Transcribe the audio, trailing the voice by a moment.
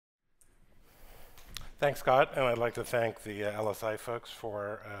Thanks, Scott, and I'd like to thank the LSI folks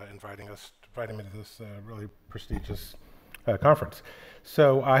for inviting me to this really prestigious conference.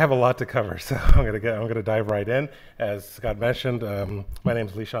 So I have a lot to cover, so I'm going to dive right in. As Scott mentioned, my name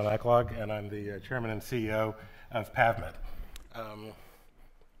is Lishan Aklog, and I'm the chairman and CEO of PAVmed.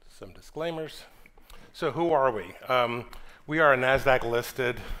 Some disclaimers. So who are we? We are a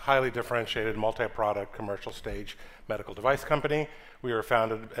NASDAQ-listed, highly differentiated, multi-product, commercial stage medical device company. We were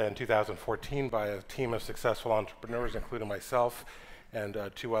founded in 2014 by a team of successful entrepreneurs, including myself and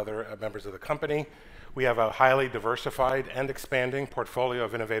two other members of the company. We have a highly diversified and expanding portfolio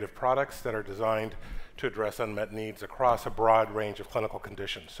of innovative products that are designed to address unmet needs across a broad range of clinical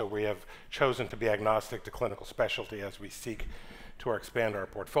conditions. So we have chosen to be agnostic to clinical specialty as we seek to expand our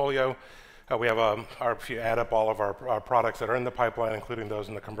portfolio. If you add up all of our products that are in the pipeline, including those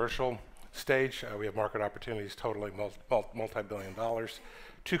in the commercial stage, we have market opportunities totaling multi-billion dollars.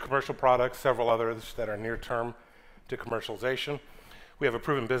 2 commercial products, several others that are near term to commercialization. We have a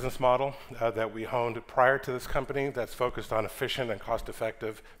proven business model that we honed prior to this company that's focused on efficient and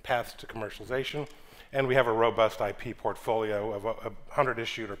cost-effective paths to commercialization. And we have a robust IP portfolio of 100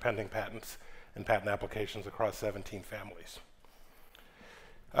 issued or pending patents and patent applications across 17 families.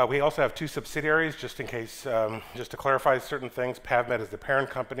 We also have 2 subsidiaries, just in case, just to clarify certain things. PAVmed is the parent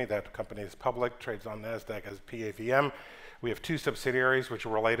company. That company is public, trades on NASDAQ as PAVM. We have 2 subsidiaries which are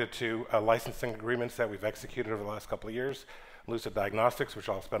related to licensing agreements that we've executed over the last couple of years. Lucid Diagnostics, which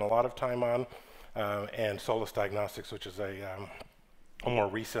I'll spend a lot of time on, and Solus Diagnostics, which is a more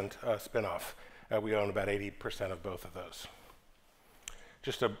recent spin-off. We own about 80% of both of those.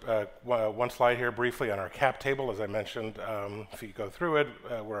 Just one slide here briefly on our cap table. As I mentioned, if you go through it,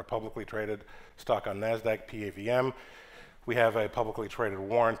 we're a publicly traded stock on NASDAQ, PAVM. We have a publicly traded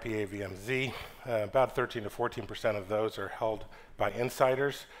warrant, PAVMZ. About 13 to 14% of those are held by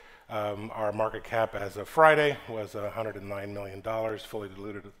insiders. Our market cap as of Friday was $109 million, fully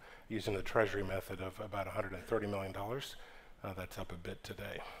diluted using the treasury method of about $130 million. That's up a bit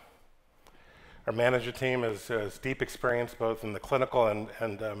today. Our management team has deep experience both in the clinical and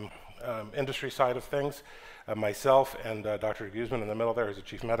industry side of things. Myself and Dr. Guzman in the middle there is the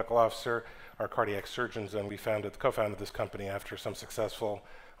chief medical officer, our cardiac surgeons, and we co-founded this company after some successful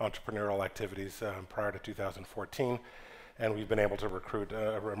entrepreneurial activities prior to 2014. And we've been able to recruit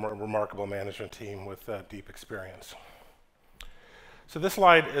a remarkable management team with deep experience. So this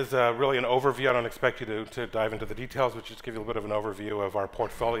slide is really an overview. I don't expect you to dive into the details, but just give you a bit of an overview of our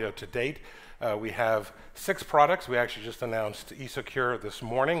portfolio to date. We have 6 products. We actually just announced Esoguard this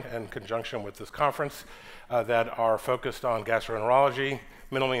morning in conjunction with this conference that are focused on gastroenterology,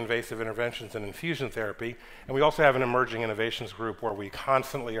 minimally invasive interventions, and infusion therapy. And we also have an emerging innovations group where we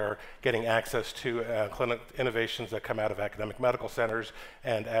constantly are getting access to innovations that come out of academic medical centers.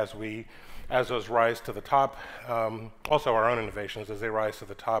 And as those rise to the top, also our own innovations, as they rise to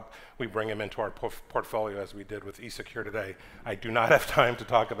the top, we bring them into our portfolio as we did with Esoguard today. I do not have time to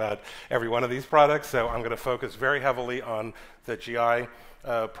talk about every one of these products, so I'm going to focus very heavily on the GI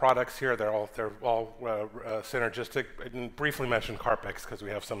products here. They're all synergistic. I didn't briefly mention Carpex because we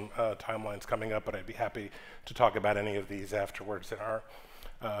have some timelines coming up, but I'd be happy to talk about any of these afterwards in our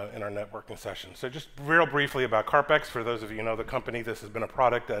networking session. So just real briefly about Carpex, for those of you who know the company, this has been a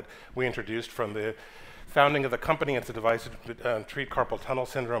product that we introduced from the founding of the company. It's a device to treat carpal tunnel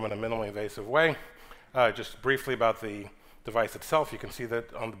syndrome in a minimally invasive way. Just briefly about the device itself, you can see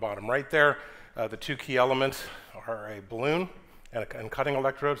that on the bottom right there. The 2 key elements are a balloon and cutting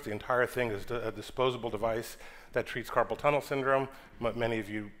electrodes. The entire thing is a disposable device that treats carpal tunnel syndrome. Many of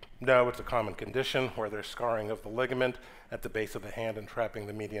you know it's a common condition where there's scarring of the ligament at the base of the hand and trapping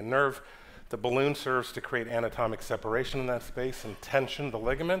the median nerve. The balloon serves to create anatomic separation in that space and tension the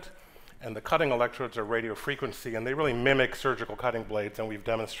ligament. And the cutting electrodes are radio frequency, and they really mimic surgical cutting blades, and we've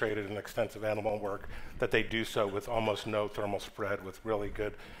demonstrated in extensive animal work that they do so with almost no thermal spread, with really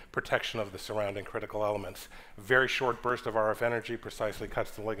good protection of the surrounding critical elements. Very short burst of RF energy precisely cuts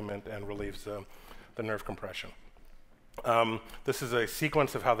the ligament and relieves the nerve compression. This is a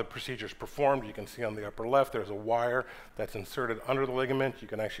sequence of how the procedure is performed. You can see on the upper left there's a wire that's inserted under the ligament. You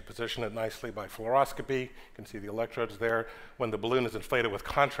can actually position it nicely by fluoroscopy. You can see the electrodes there. When the balloon is inflated with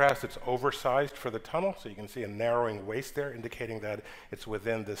contrast, it's oversized for the tunnel, so you can see a narrowing waist there, indicating that it's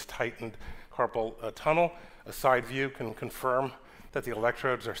within this tightened carpal tunnel. A side view can confirm that the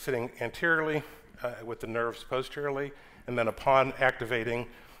electrodes are sitting anteriorly with the nerves posteriorly, and then upon activating,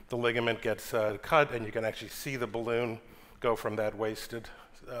 the ligament gets cut, and you can actually see the balloon go from that wasted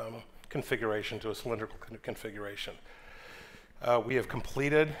configuration to a cylindrical configuration. We have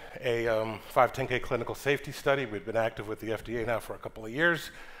completed a 510(k) clinical safety study. We've been active with the FDA now for a couple of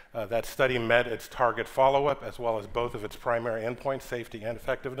years. That study met its target follow-up as well as both of its primary endpoints, safety and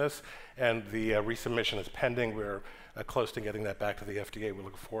effectiveness, and the resubmission is pending. We're close to getting that back to the FDA. We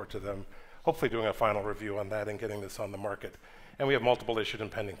look forward to them hopefully doing a final review on that and getting this on the market. And we have multiple issued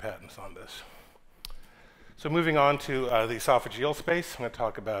and pending patents on this. So moving on to the esophageal space, I'm going to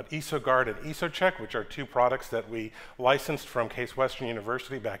talk about Esoguard and Esocheck, which are two products that we licensed from Case Western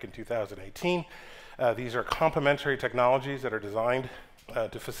University back in 2018. These are complementary technologies that are designed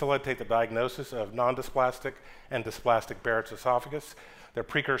to facilitate the diagnosis of non-dysplastic and dysplastic Barrett's esophagus. They're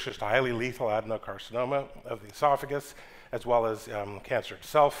precursors to highly lethal adenocarcinoma of the esophagus, as well as cancer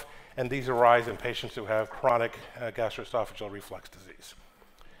itself, and these arise in patients who have chronic gastroesophageal reflux disease.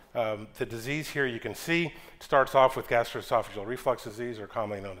 The disease here you can see starts off with gastroesophageal reflux disease, or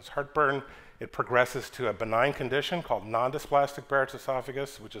commonly known as heartburn. It progresses to a benign condition called non-dysplastic Barrett's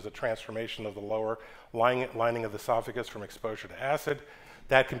esophagus, which is a transformation of the lower lining of the esophagus from exposure to acid.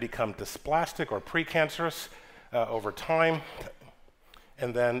 That can become dysplastic or precancerous over time,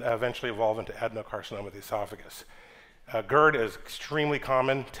 and then eventually evolve into adenocarcinoma of the esophagus. GERD is extremely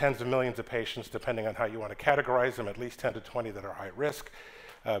common, tens of millions of patients, depending on how you want to categorize them, at least 10 to 20 that are high risk.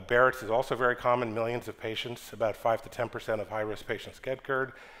 Barrett's is also very common, millions of patients, about 5 to 10% of high-risk patients get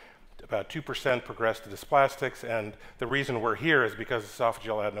GERD. About 2% progress to dysplastics, and the reason we're here is because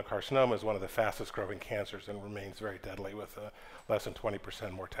esophageal adenocarcinoma is one of the fastest growing cancers and remains very deadly with less than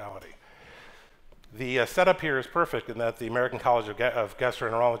 20% mortality. The setup here is perfect in that the American College of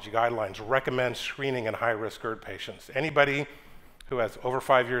Gastroenterology guidelines recommend screening in high-risk GERD patients. Anybody who has over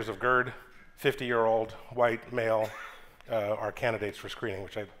 5 years of GERD, 50-year-old, white, male, are candidates for screening,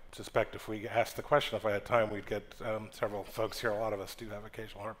 which I suspect if we asked the question, if I had time, we'd get several folks here. A lot of us do have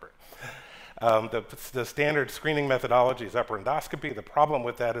occasional heartburn. The standard screening methodology is upper endoscopy. The problem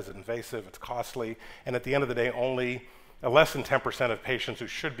with that is it's invasive, it's costly, and at the end of the day, only less than 10% of patients who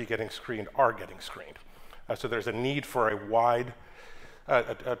should be getting screened are getting screened. So there's a need for a wide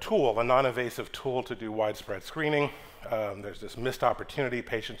tool, a non-invasive tool to do widespread screening. There's this missed opportunity.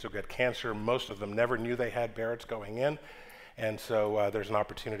 Patients who get cancer, most of them never knew they had Barrett's going in, and so there's an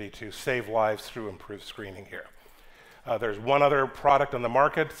opportunity to save lives through improved screening here. There's one other product on the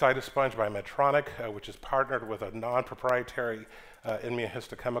market, Cytosponge by Medtronic, which is partnered with a non-proprietary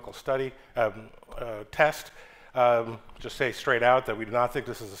immunohistochemical study test. Just say straight out that we do not think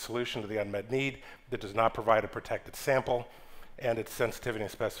this is a solution to the unmet need. It does not provide a protected sample, and its sensitivity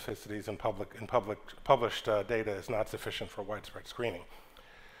and specificities in published data is not sufficient for widespread screening.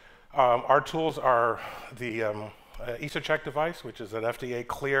 Our tools are the Esocheck device, which is an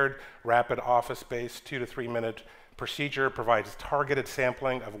FDA-cleared, rapid, office-based 2 to 3 minute procedure, provides targeted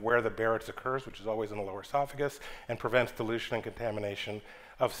sampling of where the Barrett's occurs, which is always in the lower esophagus, and prevents dilution and contamination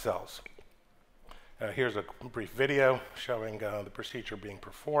of cells. Here's a brief video showing the procedure being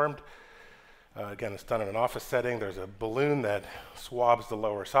performed. Again, it's done in an office setting. There's a balloon that swabs the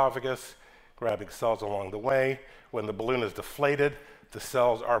lower esophagus, grabbing cells along the way. When the balloon is deflated, the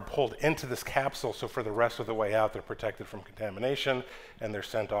cells are pulled into this capsule, so for the rest of the way out, they're protected from contamination, and they're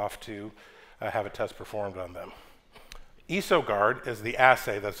sent off to have a test performed on them. Esoguard is the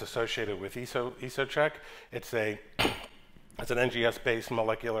assay that's associated with Esocheck. It's an NGS-based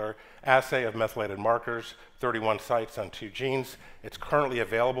molecular assay of methylated markers, 31 sites on 2 genes. It's currently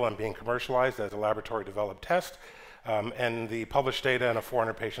available and being commercialized as a laboratory-developed test. And the published data in a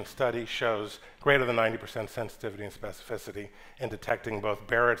 400-patient study shows greater than 90% sensitivity and specificity in detecting both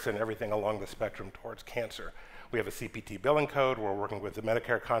Barrett's and everything along the spectrum towards cancer. We have a CPT billing code. We're working with the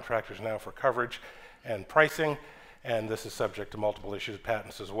Medicare contractors now for coverage and pricing, and this is subject to multiple issued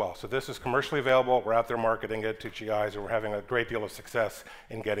patents as well. So this is commercially available. We're out there marketing it to GIs, and we're having a great deal of success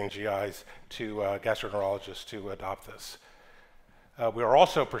in getting GIs to gastroenterologists to adopt this. We are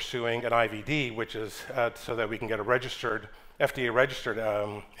also pursuing an IVD, which is so that we can get a FDA-registered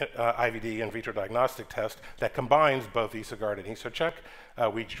IVD in vitro diagnostic test that combines both Esoguard and Esocheck.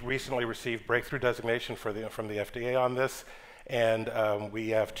 We recently received breakthrough designation from the FDA on this, and we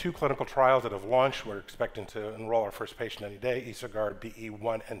have 2 clinical trials that have launched. We're expecting to enroll our first patient any day, Esoguard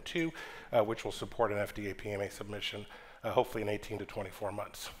BE1 and 2, which will support an FDA PMA submission, hopefully in 18 to 24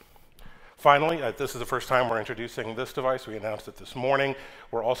 months. Finally, this is the first time we're introducing this device. We announced it this morning.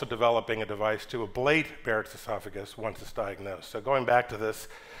 We're also developing a device to ablate Barrett's esophagus once it's diagnosed. So going back to this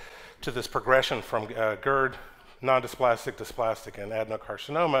progression from GERD, non-dysplastic, dysplastic, and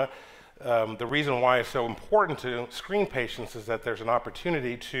adenocarcinoma, the reason why it's so important to screen patients is that there's an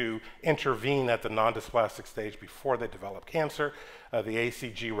opportunity to intervene at the non-dysplastic stage before they develop cancer. The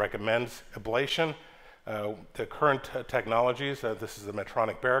ACG recommends ablation. The current technologies, this is the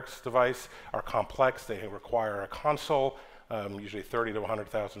Medtronic Barrett's device, are complex. They require a console, usually $30,000 to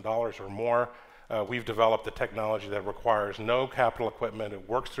 $100,000 or more. We've developed the technology that requires no capital equipment. It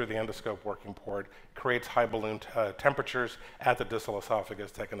works through the endoscope working port, creates high balloon temperatures at the distal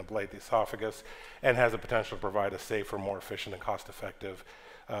esophagus that can ablate the esophagus, and has the potential to provide a safer, more efficient, and cost-effective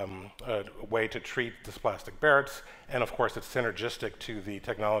way to treat dysplastic Barrett's. And of course, it's synergistic to the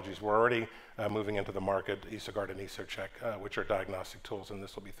technologies we're already moving into the market, Esoguard and Esocheck, which are diagnostic tools, and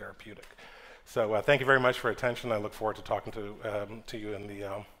this will be therapeutic. So thank you very much for your attention. I look forward to talking to you in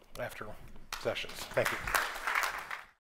the after sessions. Thank you.